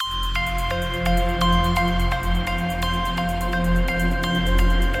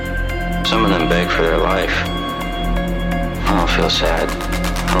Some of them beg for their life. I don't feel sad.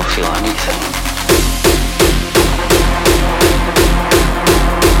 I don't feel anything.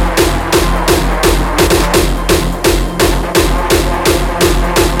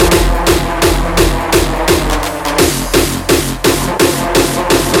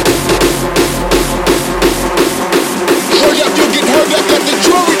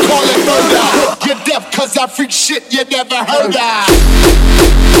 Cause I freak shit you never heard of.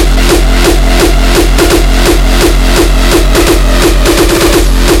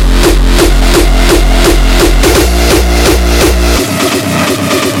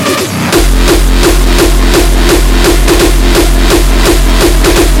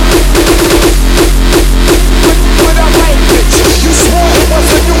 When I write, bitch, you swore it was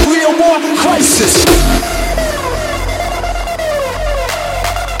a nuclear war crisis.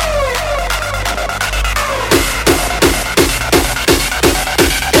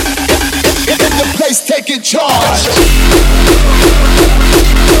 Taking charge.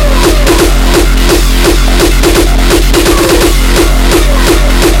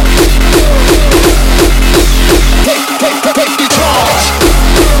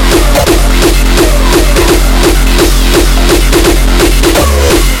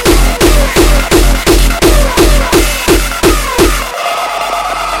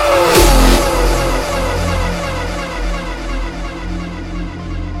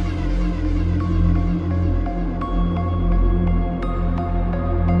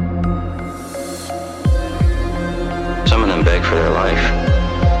 Some of them beg for their life.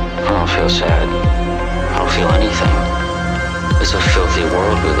 I don't feel sad. I don't feel anything. It's a filthy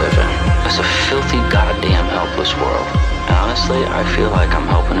world we live in. It's a filthy, goddamn helpless world. And honestly, I feel like I'm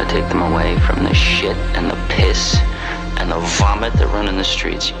helping to take them away from the shit and the piss and the vomit that run in the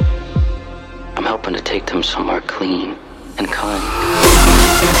streets. I'm helping to take them somewhere clean and kind.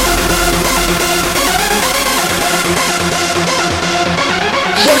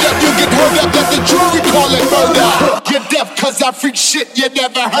 Word up, you get heard up, let the jury call it murder. You're deaf cause I freak shit you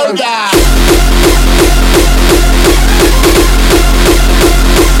never heard of.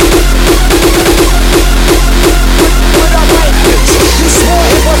 When I write, bitch, you swore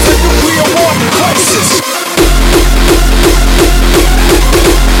it was a nuclear war crisis.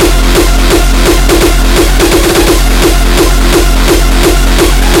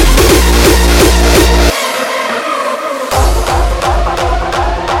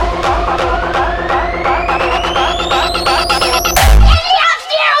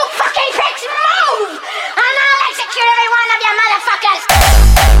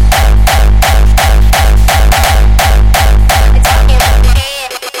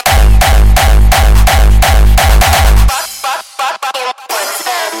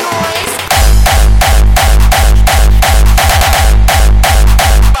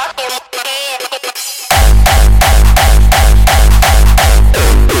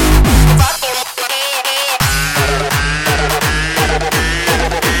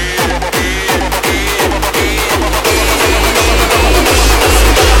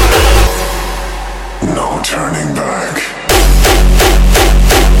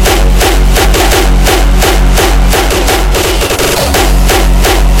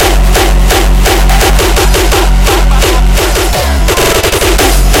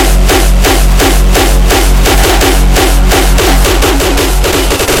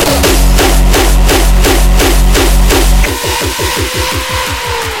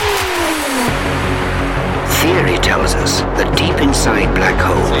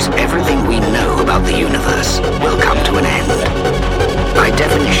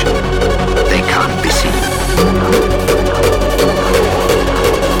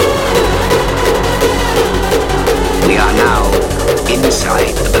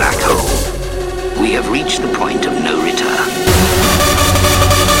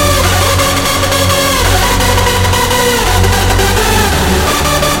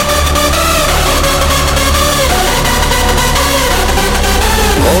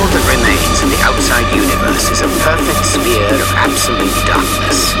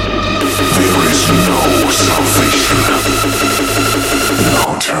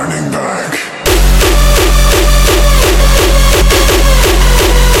 Turning back.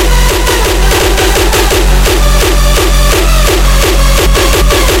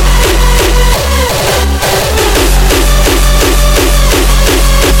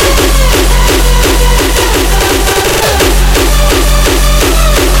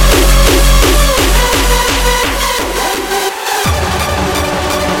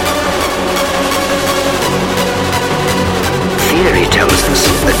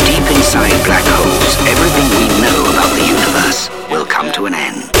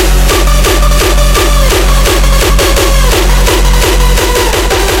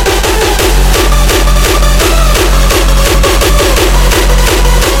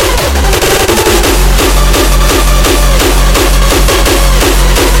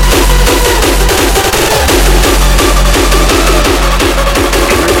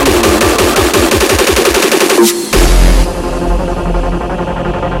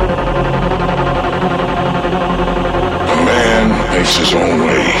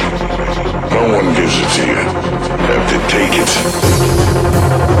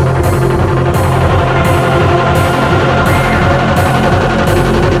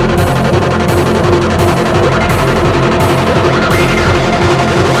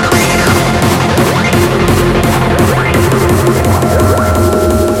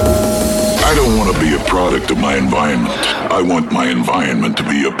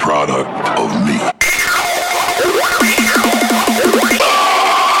 product of me.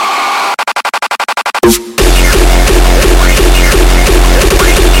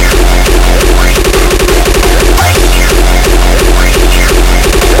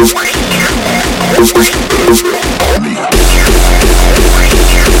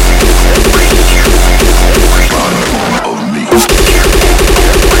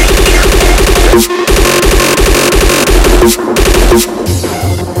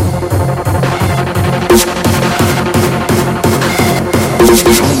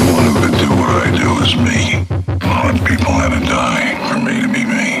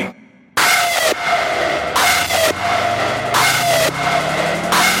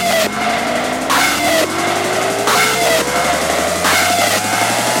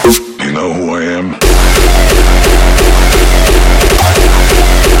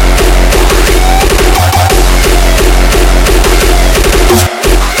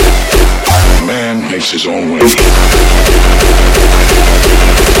 His own way. Big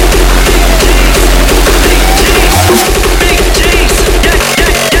G's,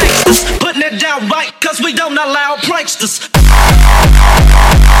 gangsters, putting it down right, cause we don't allow pranksters.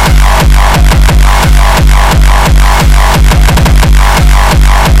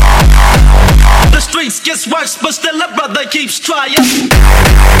 The streets gets worse, but still a brother keeps trying.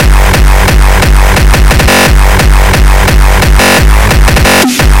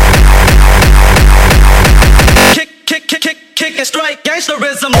 Kick and strike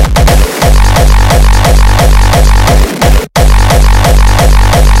gangsterism.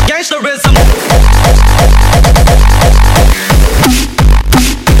 Gangsterism.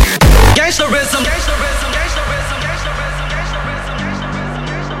 Gangsterism.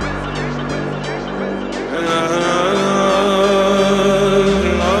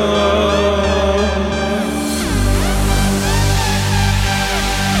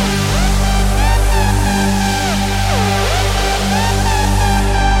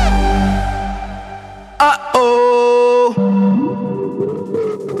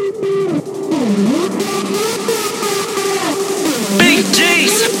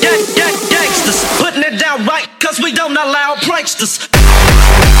 Right, cause we don't allow pranksters.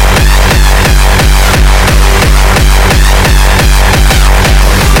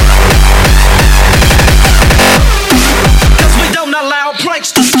 Cause we don't allow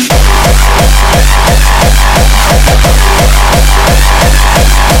pranksters.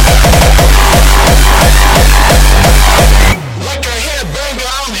 Like a headbanger,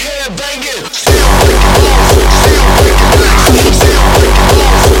 I'm headbanging. Still breaking laws, still breaking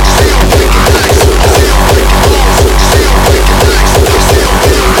laws, still breaking laws, still breaking laws.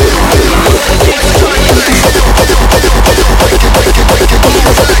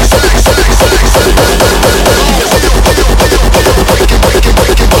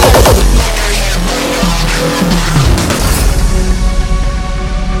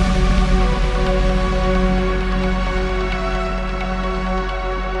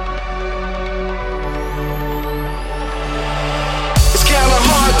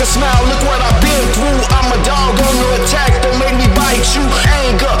 Smile, look what I've been through. I'm a dog on the attack, don't make me bite you.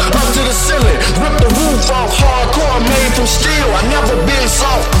 Anger up to the ceiling, rip the roof off. Hardcore, made from steel. I never been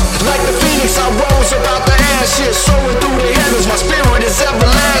soft. Like the phoenix, I rose about the ashes. Soaring through the heavens, my spirit is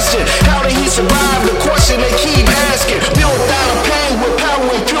everlasting. How did he survive? The question they keep asking. Built out of pain with power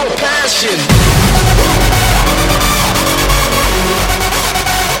and pure passion.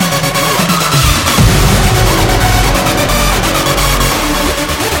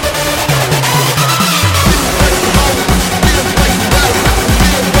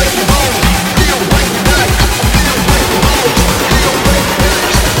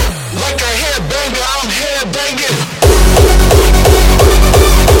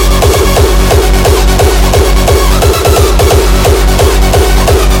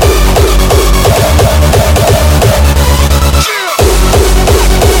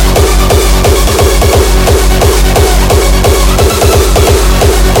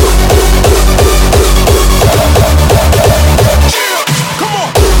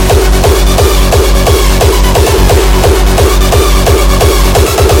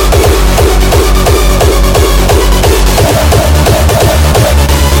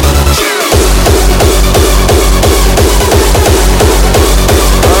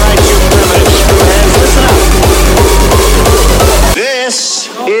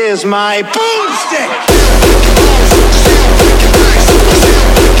 Is my boomstick.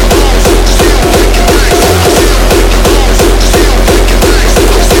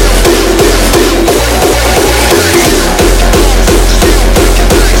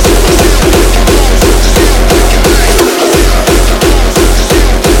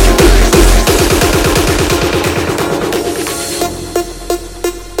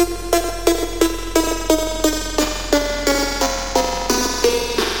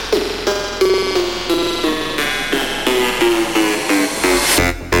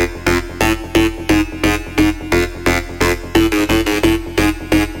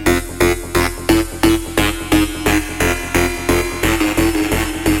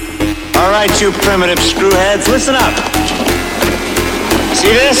 you primitive screwheads, listen up. See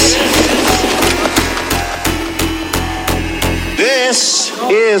this? This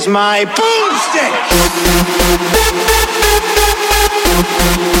is my boomstick!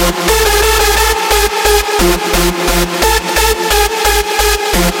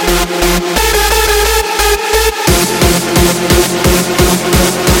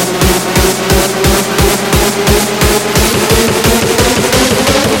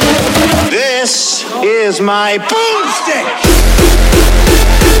 This is my boomstick!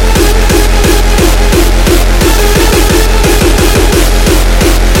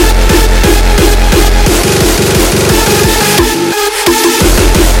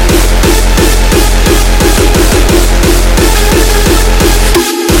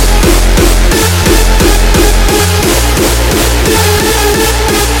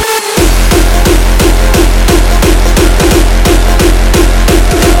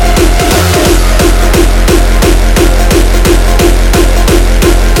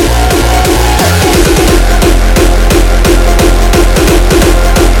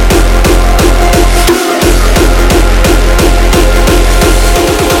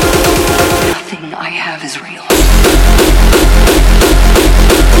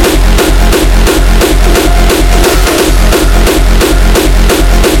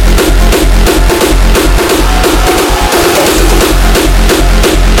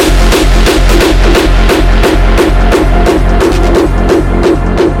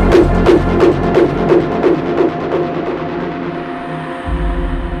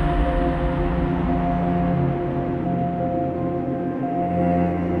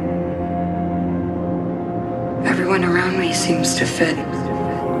 Everyone around me seems to fit.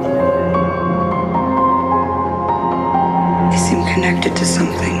 They seem connected to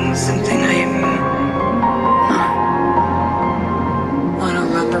something I'm not. I don't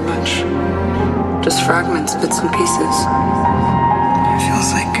remember much. Just fragments, bits and pieces. It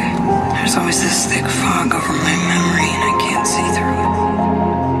feels like there's always this thick fog over my memory and I can't see through it.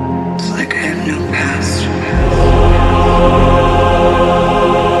 It's like I have no past.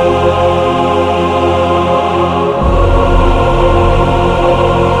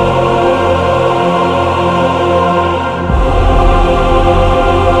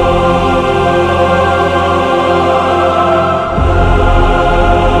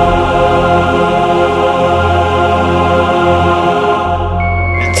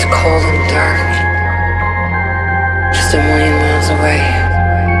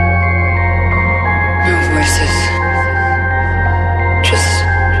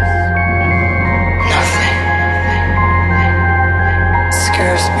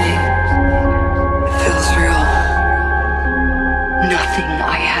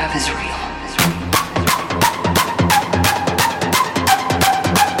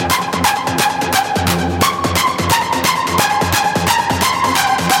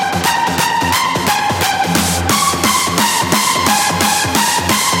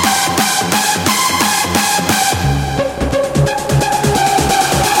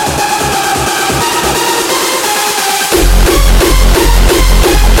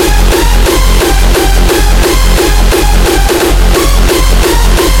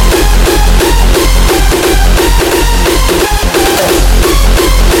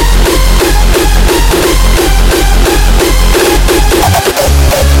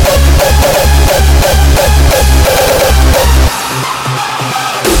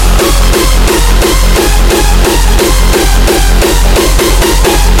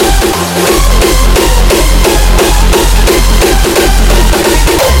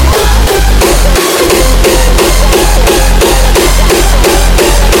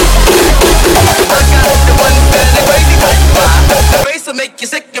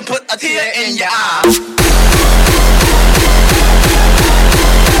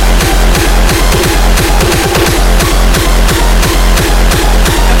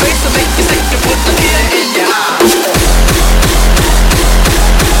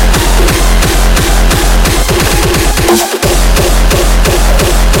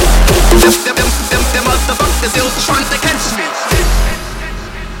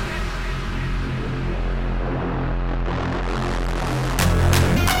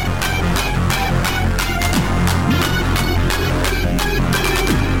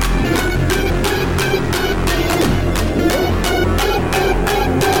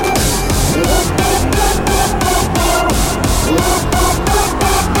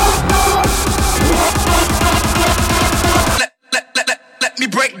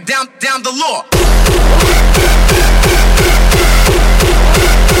 down the law.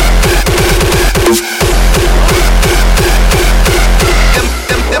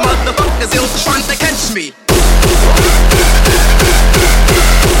 Them motherfuckers still trying to catch me.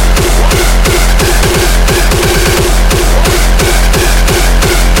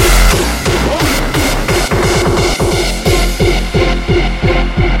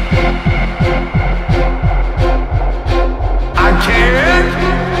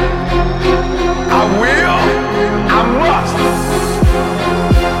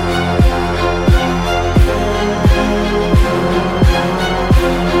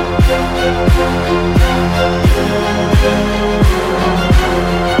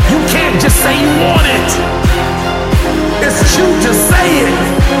 Say you want it. It's cute to say it.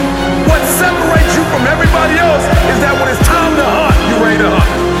 What separates you from everybody else is that when it's time to hunt, you ready to hunt.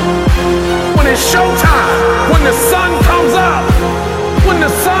 When it's showtime, when the sun comes up,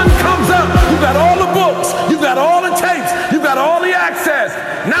 you got all the books, you got all the tapes, you got all the access.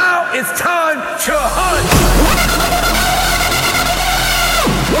 Now it's time to hunt.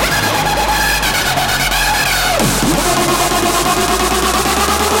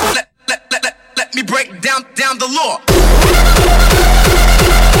 Let me break down the law.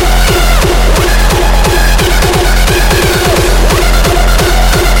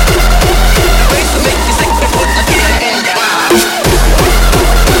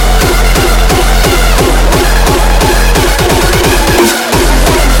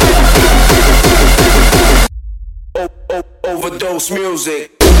 Overdose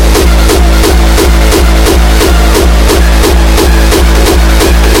music.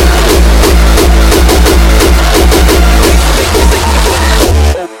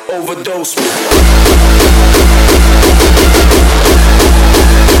 Overdose.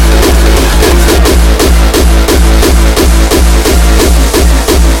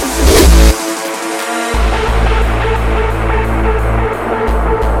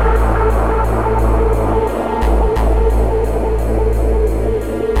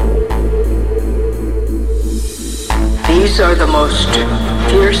 These are the most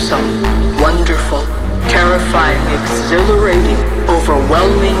fearsome, wonderful, terrifying, exhilarating,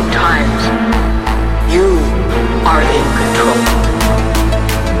 overwhelming times. You are in control.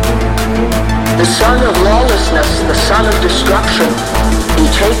 The son of lawlessness, the son of destruction, he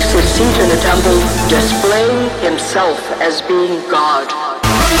takes his seat in the temple, displaying himself as being God.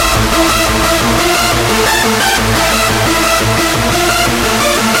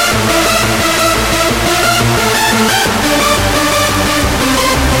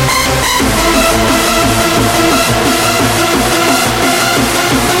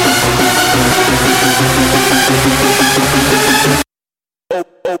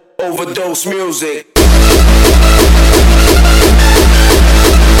 Overdose music.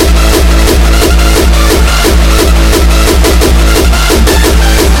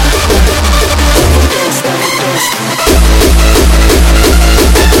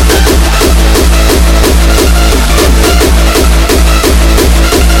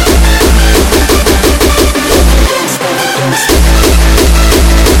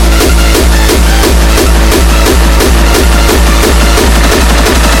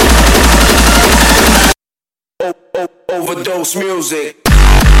 Overdose music.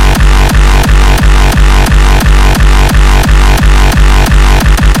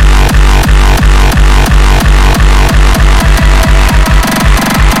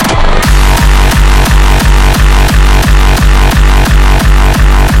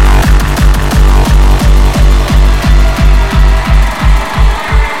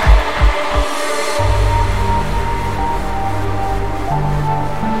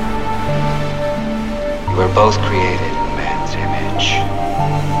 We're both created in man's image.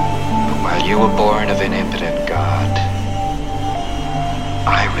 But while you were born of an impotent God,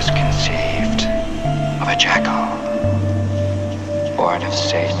 I was conceived of a jackal, born of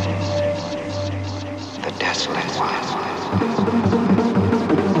Satan, the desolate one.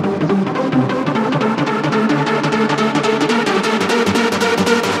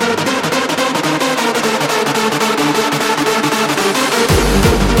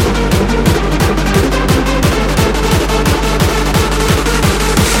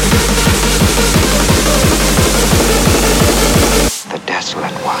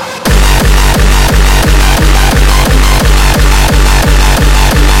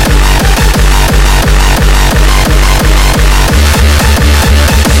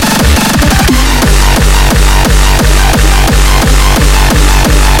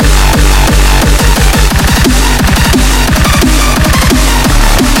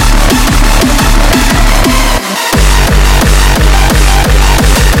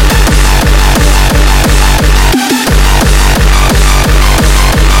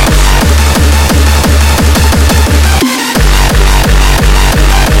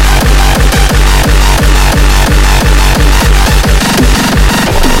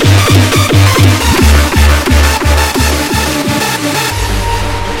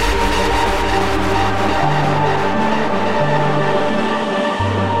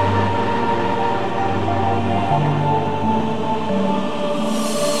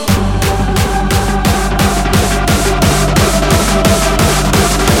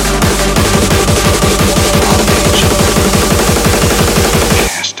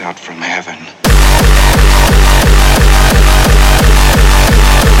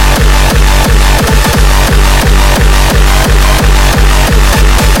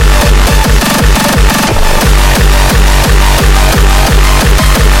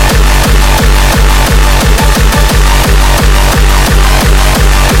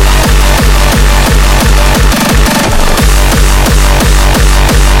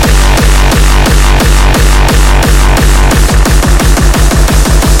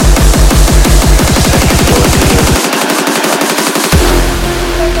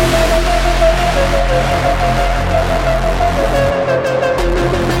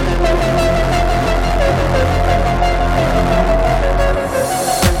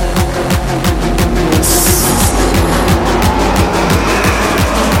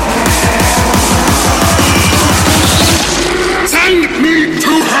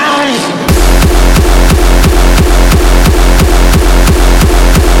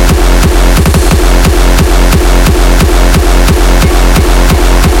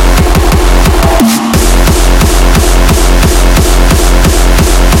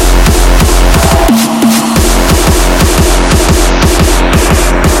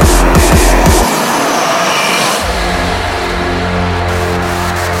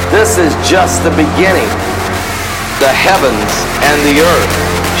 this is just the beginning. The heavens and the earth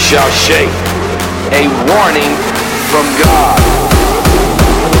shall shake. A warning from God.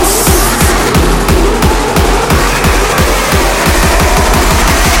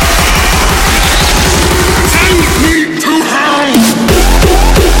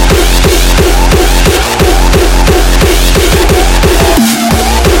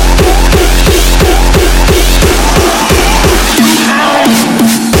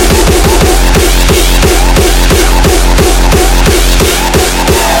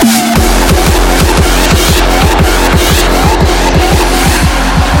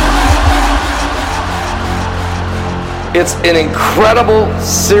 It's an incredible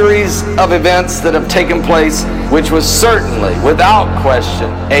series of events that have taken place, which was certainly, without question,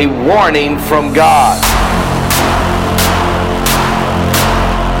 a warning from God.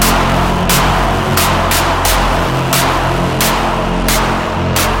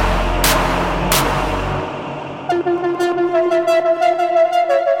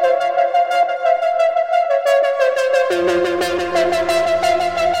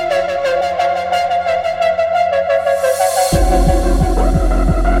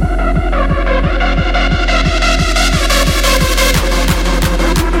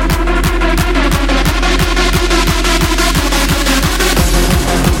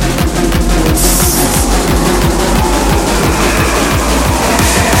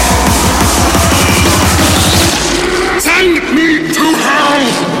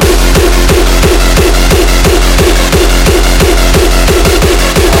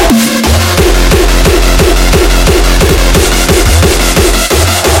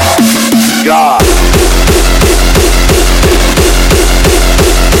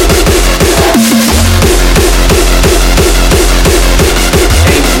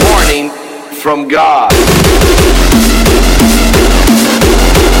 From God.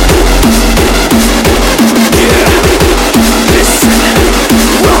 Yeah, listen,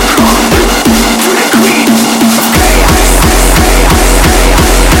 welcome to the Queen of Chaos.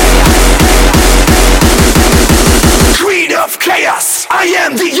 Queen of Chaos, I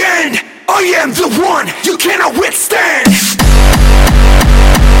am the end, I am the one you cannot withstand.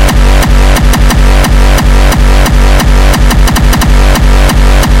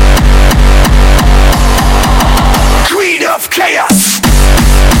 Of chaos.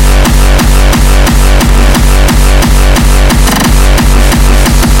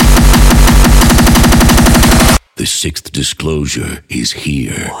 The sixth disclosure is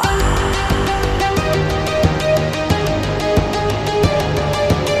here.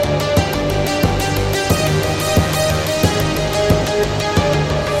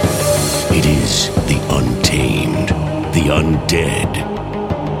 It is the untamed, the undead.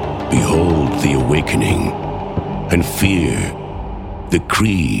 Behold the awakening. And fear the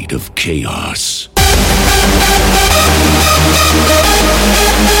creed of chaos.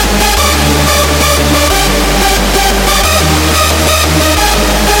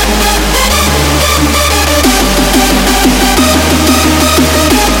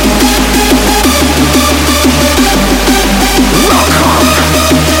 Welcome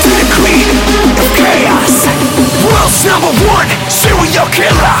to the Queen of Chaos. World's #1 serial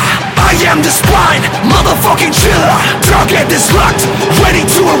killer. I am the spine, motherfucking chiller. Target is locked, ready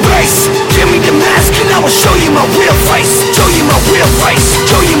to erase. Give me the mask and I will show you my real face. Show you my real face.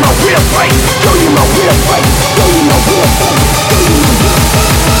 Show you my real face. Show you my real face. Show you my real face.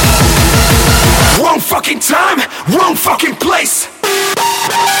 Wrong fucking time, wrong fucking place.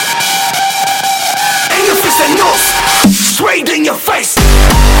 Angerfist and nose, straight in your face.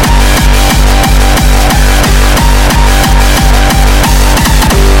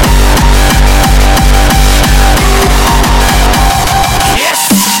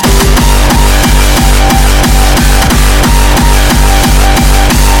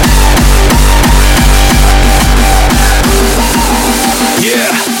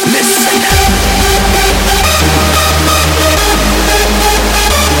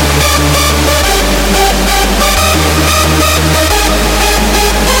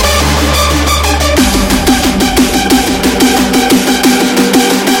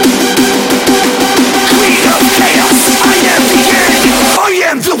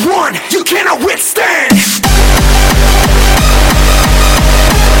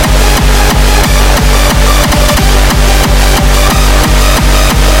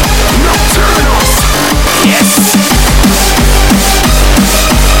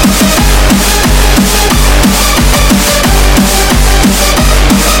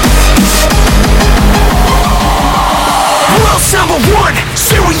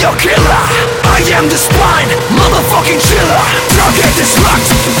 Serial killer, I am the spine, motherfucking chiller. Target is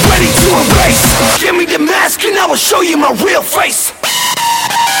locked, will show you my real face.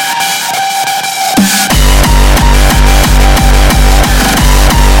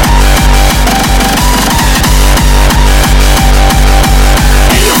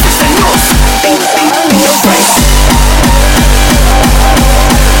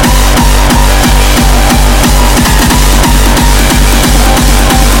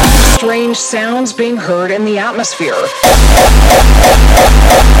 Strange sounds being heard in the atmosphere.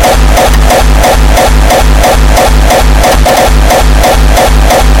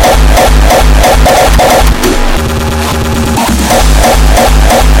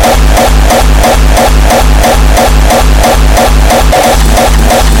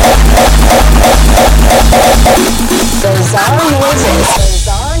 Bizarre noises,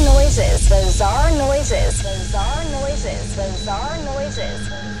 bizarre noises, bizarre noises, bizarre noises, bizarre noises.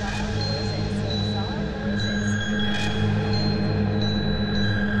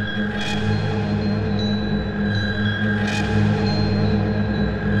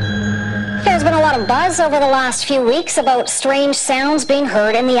 There's been a lot of buzz over the last few weeks about strange sounds being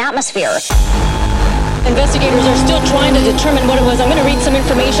heard in the atmosphere. Investigators are still trying to determine what it was. I'm going to read some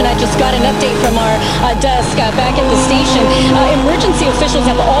information. I just got an update from our desk back at the station. Emergency officials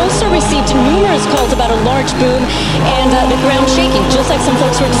have also received numerous calls about a large boom and the ground shaking, just like some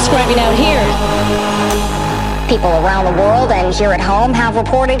folks were describing out here. People around the world and here at home have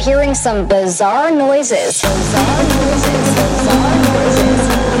reported hearing some bizarre noises. Bizarre noises, bizarre noises.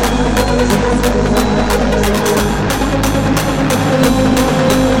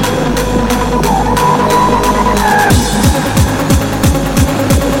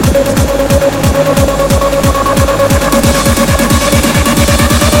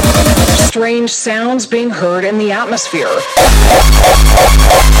 Strange sounds being heard in the atmosphere.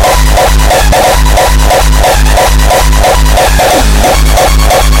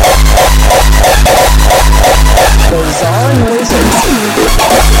 Bizarre noises.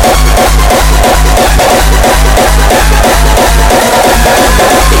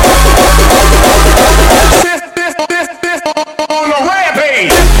 This on a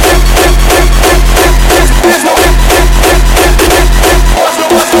rampage.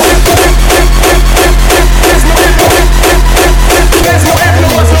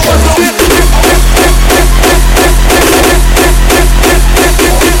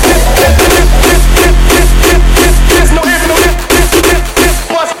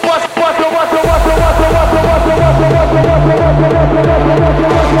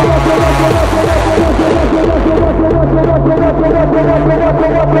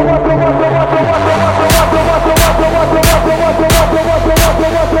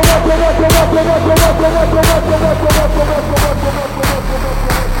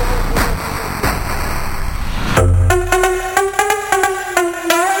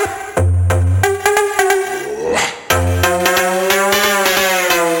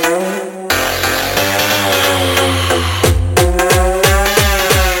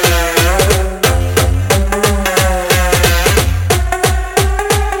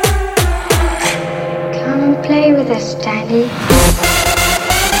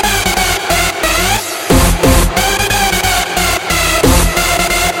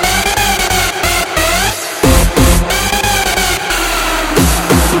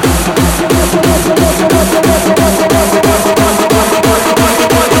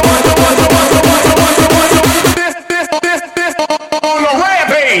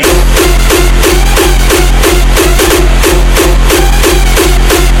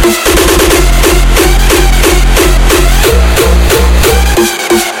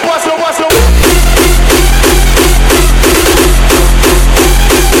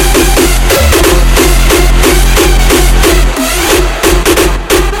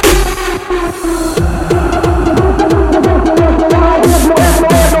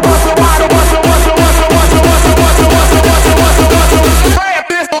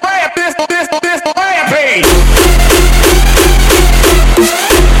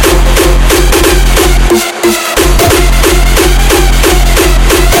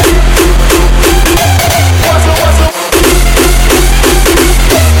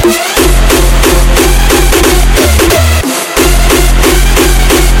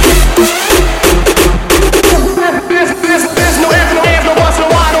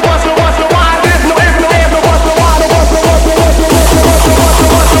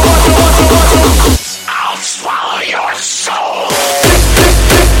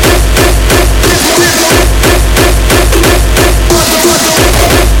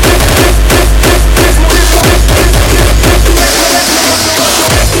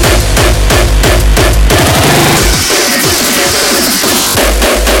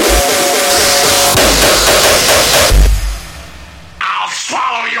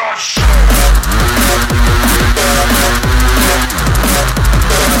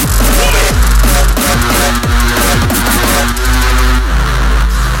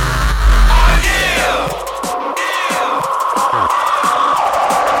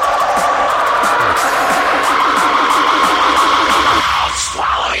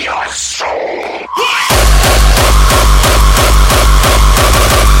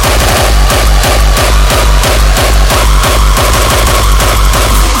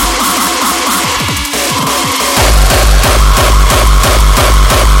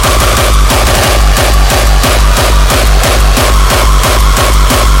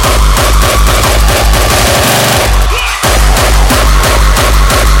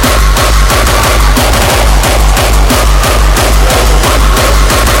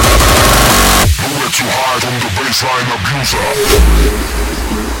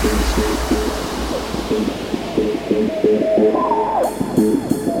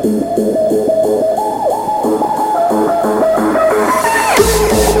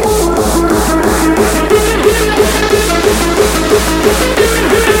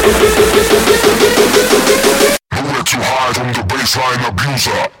 Nowhere to hide from the baseline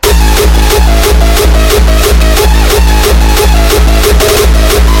abuser.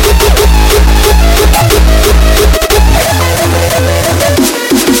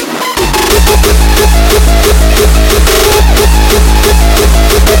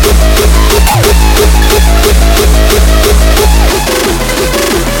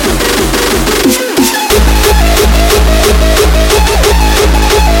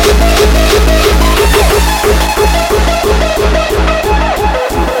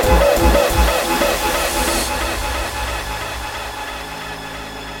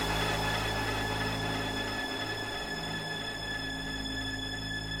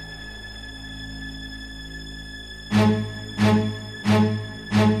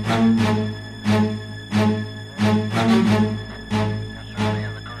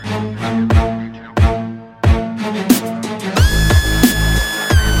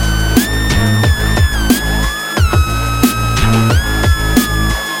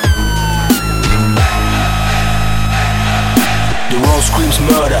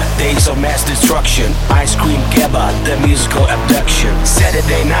 Days of mass destruction, ice cream Geba, the musical abduction.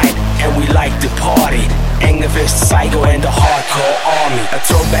 Saturday night, and we like to party. Angerfist, Psycho, and the hardcore army. A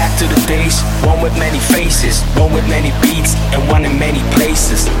throwback to the days, one with many faces, one with many beats, and one in many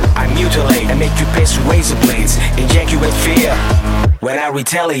places. I mutilate and make you piss razor blades, inject you with fear when I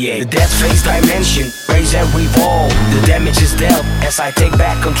retaliate. The death phase dimension, raise and revolve. The damage is dealt as I take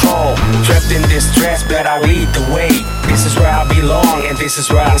back control. Trapped in distress, but I lead the way. This is where I belong, and this is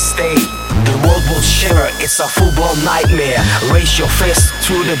where I stay. The world will shiver, it's a full-blown nightmare. Raise your fist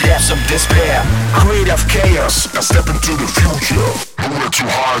through the depths of despair. Creative chaos, I step into the future. Nowhere to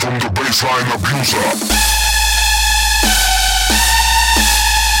hide from the baseline abuser.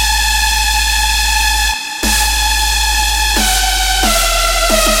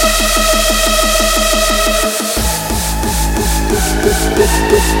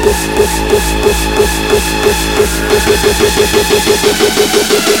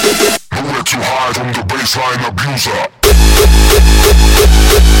 Nowhere to hide from the baseline abuser.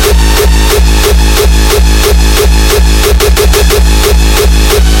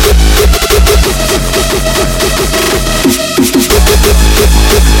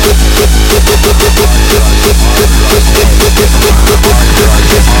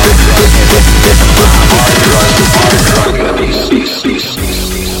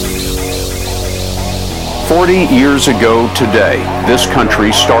 Years ago today, this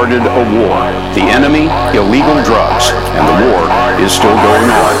country started a war. The enemy, illegal drugs, and the war is still going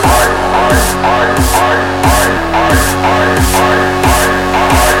on.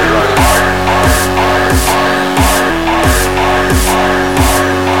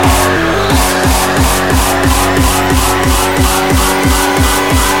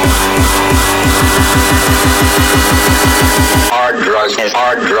 Hard drugs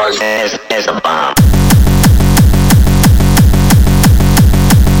is a bomb.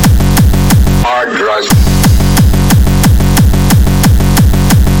 Hard drugs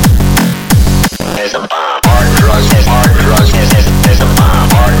is a bomb. Hard drugs is a bomb.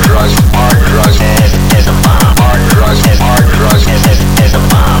 Hard drugs is a bomb. Hard drugs is a bomb. Hard drugs is a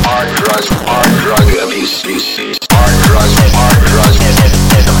bomb. Hard drugs abuse. Hard drugs is a bomb. Hard drugs is a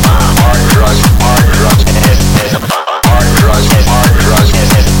bomb. Hard drugs is a bomb. Hard drugs is a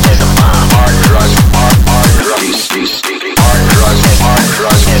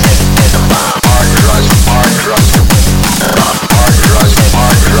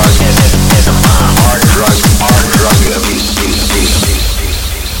bomb. Hard drugs is a bomb.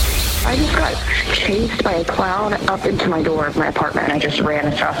 I just got chased by a clown up into my door of my apartment, and I just ran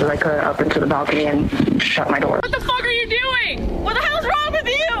as fast as I could up into the balcony and shut my door. What the fuck are you doing? What the hell's wrong with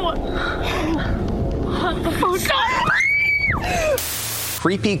you? What the fuck? Stop!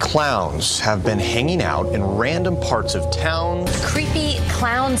 Creepy clowns have been hanging out in random parts of town. Creepy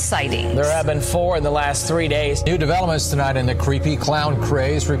clown sightings. There have been 4 in the last 3 days. New developments tonight in the creepy clown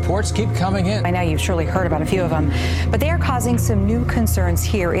craze. Reports keep coming in. I know you've surely heard about a few of them, but they are causing some new concerns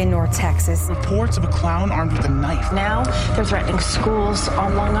here in North Texas. Reports of a clown armed with a knife. Now they're threatening schools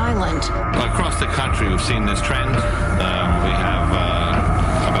on Long Island. Across the country, we've seen this trend. We have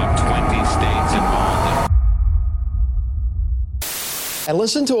about 20 states involved. And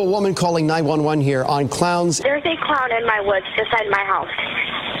listen to a woman calling 911 here on clowns. There's a clown in my woods beside my house.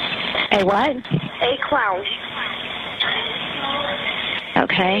 A what? A clown.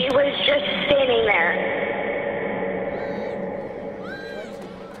 Okay. He was just standing there.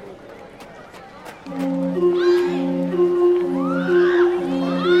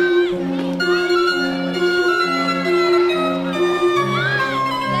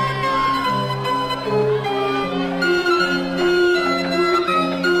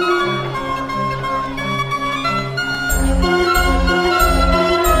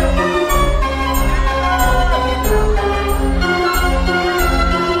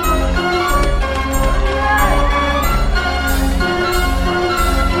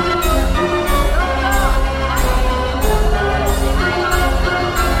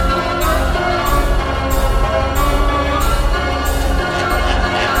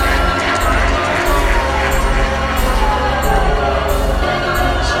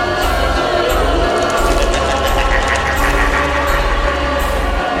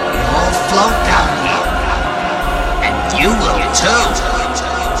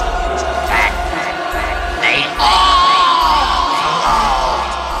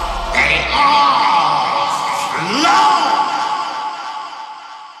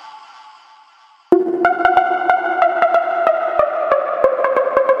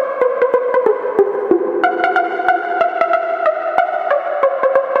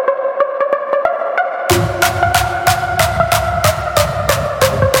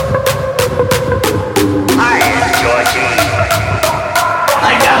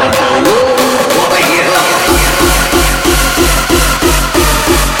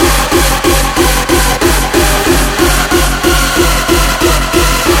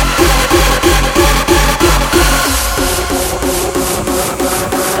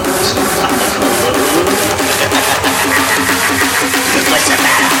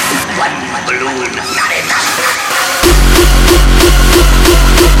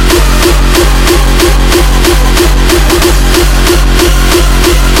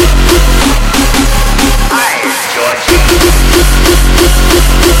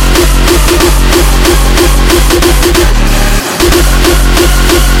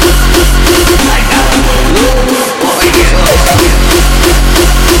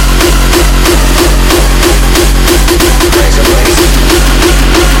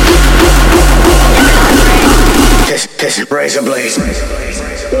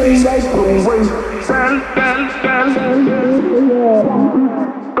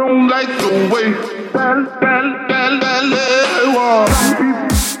 don't like the way Some people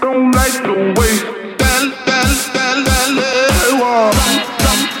don't like the way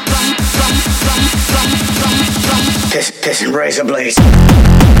Kissing razor blades.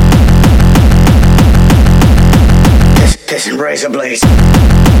 Kissing razor blades.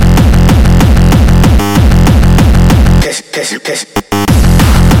 Kiss. Kiss.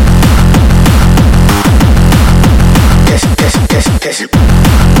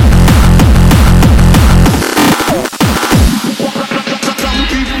 Some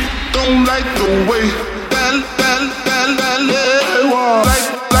people don't like the way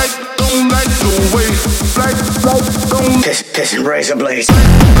don't like the way don't kissing razor blades.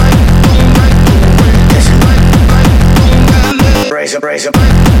 Razor kissing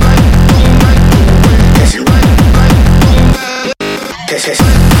kiss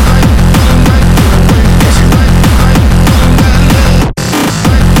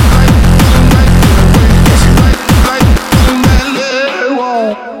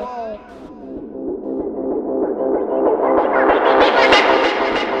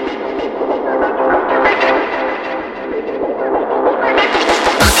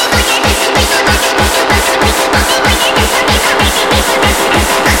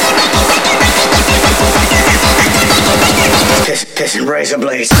Kissing razor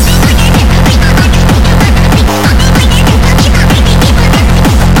blades. Kissing razor.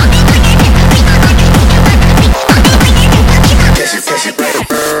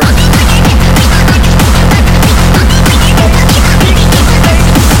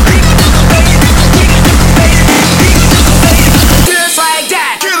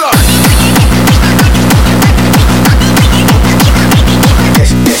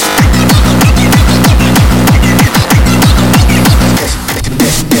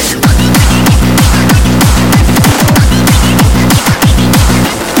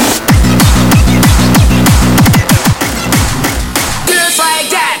 Just like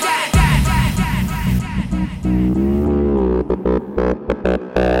that.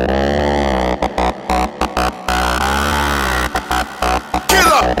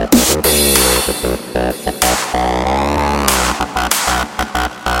 Killer. Kiss.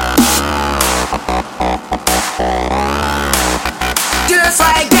 Just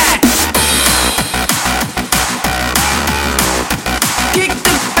like that. Kick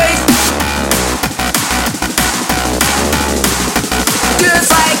the bass.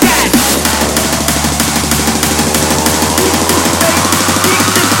 Just like that.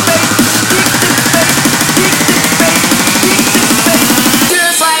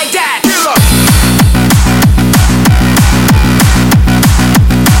 Just like that.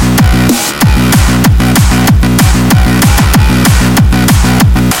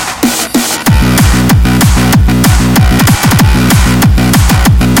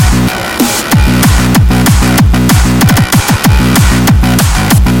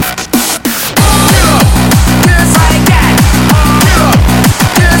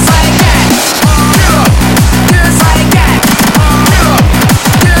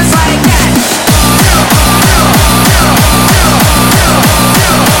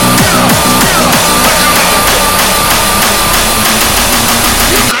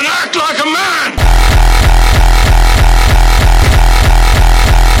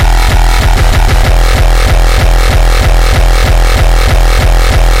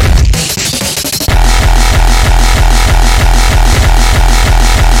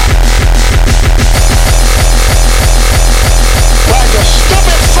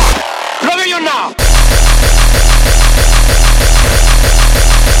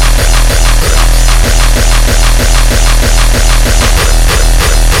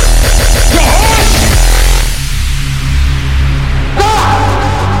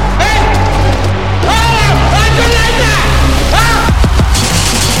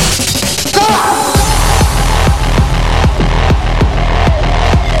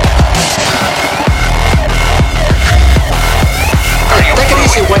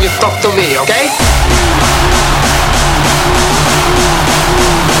 When you talk to me, okay?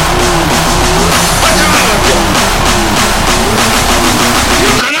 What's the matter with you?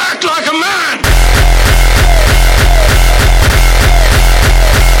 You can act like a man!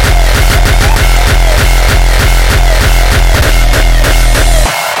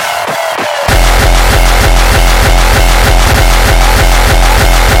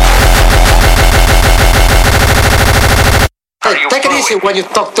 Hey, take it easy when you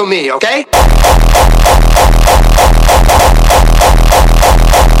talk to me, okay?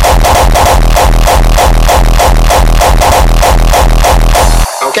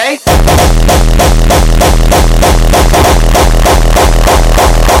 Okay?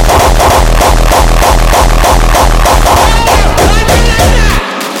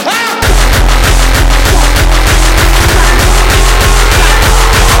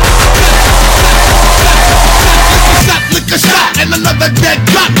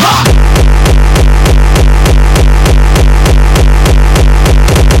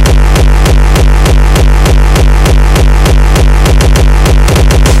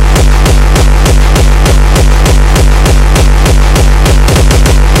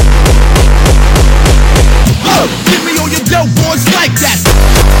 Give me all your dope boys like that.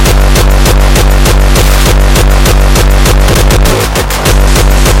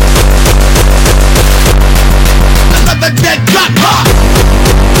 Another dead drop.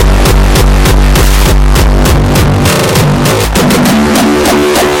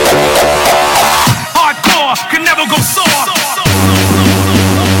 Hardcore can never go soft.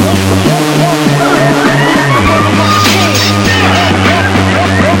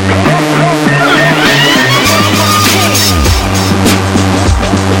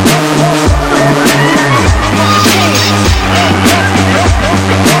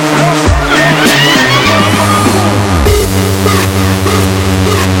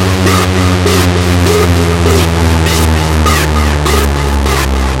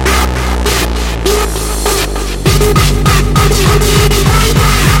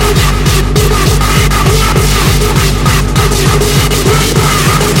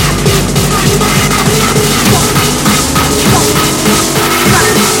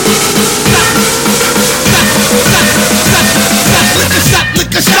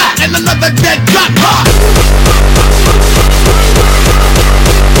 Lick a shot and another dead drop.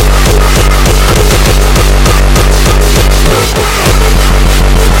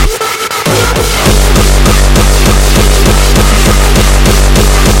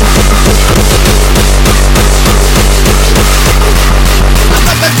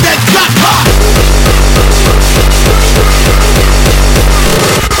 Another dead drop.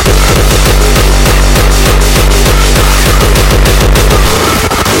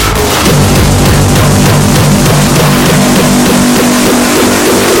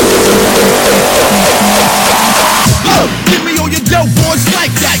 Give me all your dope boys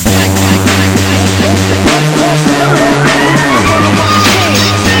like that.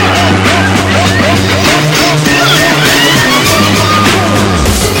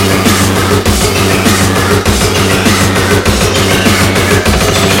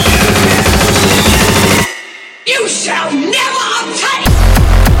 You shall never obtain.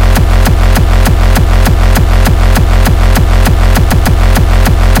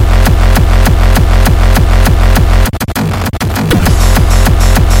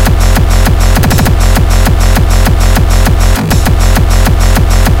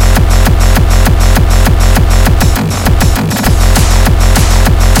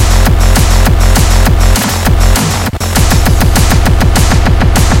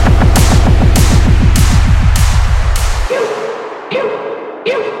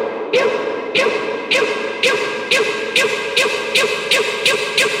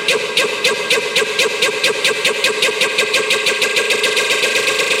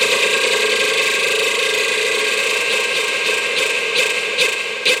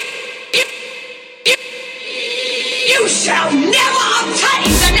 You shall never obtain.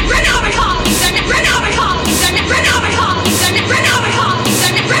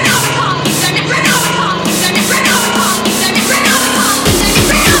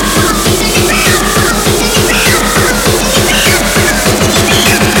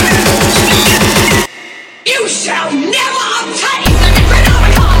 You shall never obtain.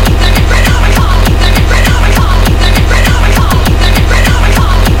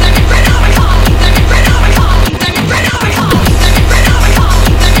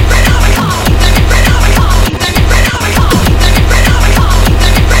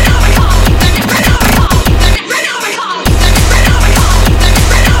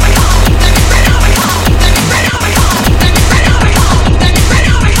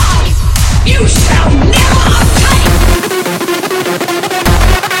 You shall never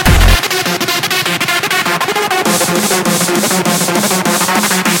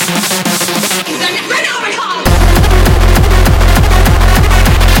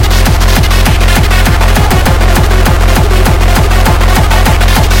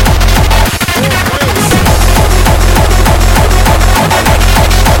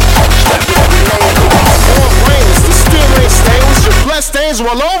stains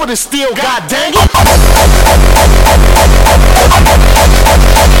all over the steel, god dang it!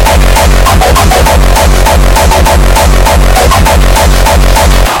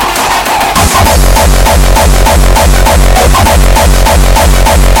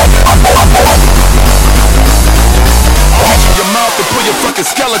 Open your mouth and pull your fucking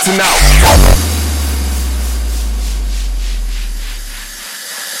skeleton out.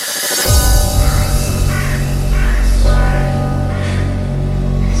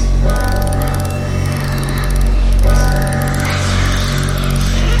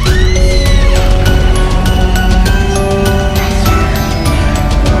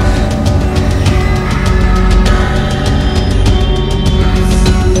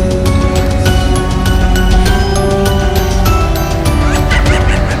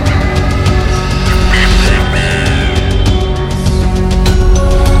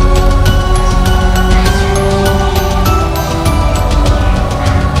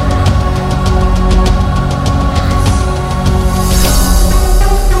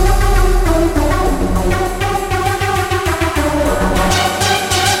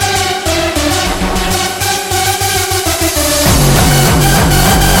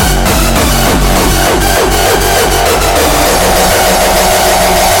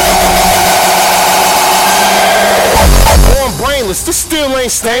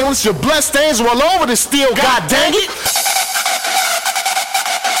 ain't stainless. Your blood stains are all over the steel. God dang it.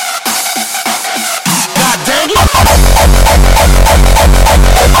 God dang it.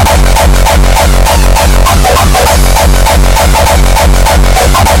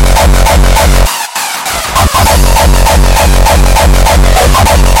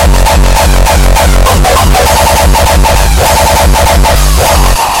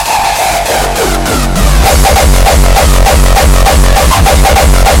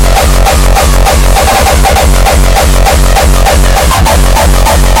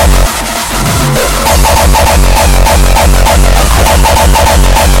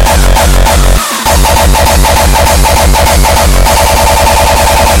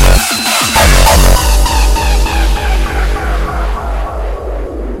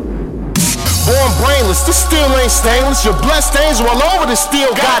 This steel ain't stainless. Your blood stains are all over the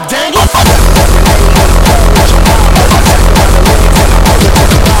steel. God dang it.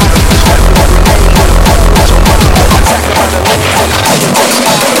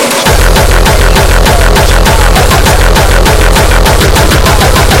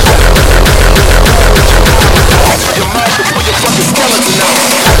 Your mouth to put your fucking skeleton out.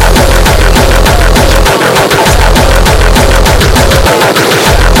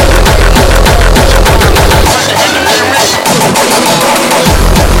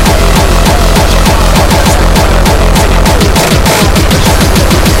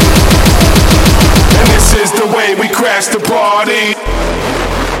 The party.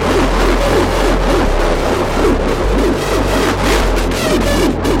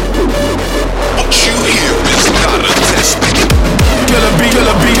 What you hear is not a test. Gonna be,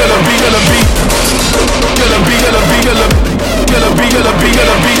 gonna be, gonna be, gonna be. Gonna be, gonna be, gonna be. Gonna be, gonna be,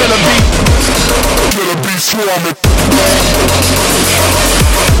 gonna be, gonna be. Gonna be swarming.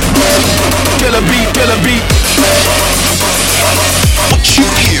 Gonna be, gonna be. What you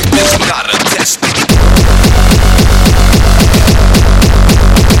hear is not a test.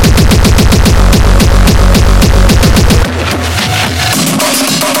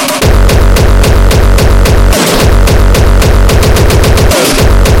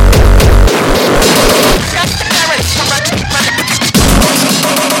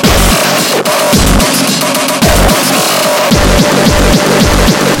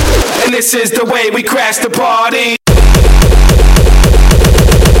 This is the way we crash the party.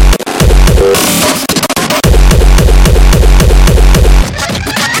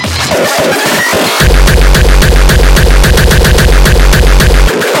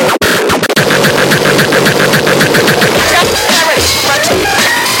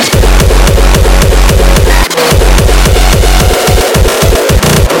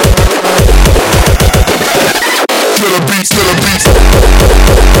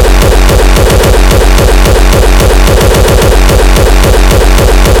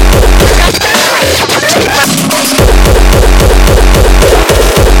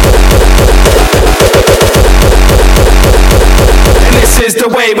 The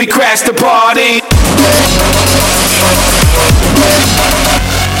way we crash the party.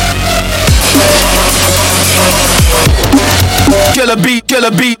 Killer beat,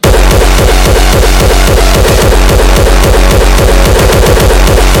 killer beat.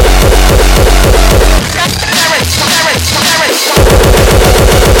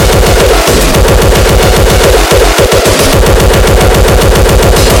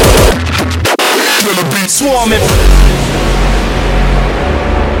 Killer beat swarming.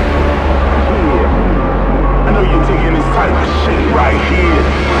 Type of shit right here.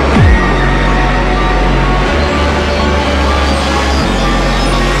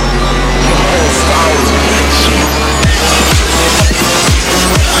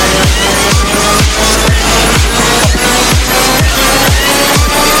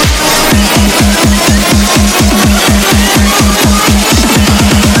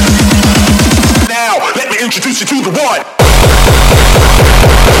 Now, let me introduce you to the one.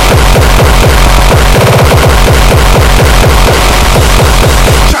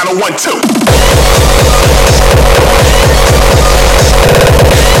 Channel 1, 2.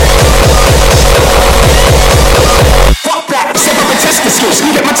 Fuck that. Step up and test the skills.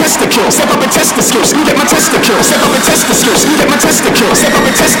 Get my testicles. Step up and test the skills. Get my testicles. Step up and test the skills. Get my testicles. Step up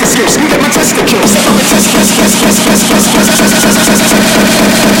and test the skills. Get my testicles. Step up and test.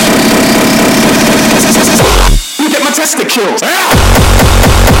 Get my testicles.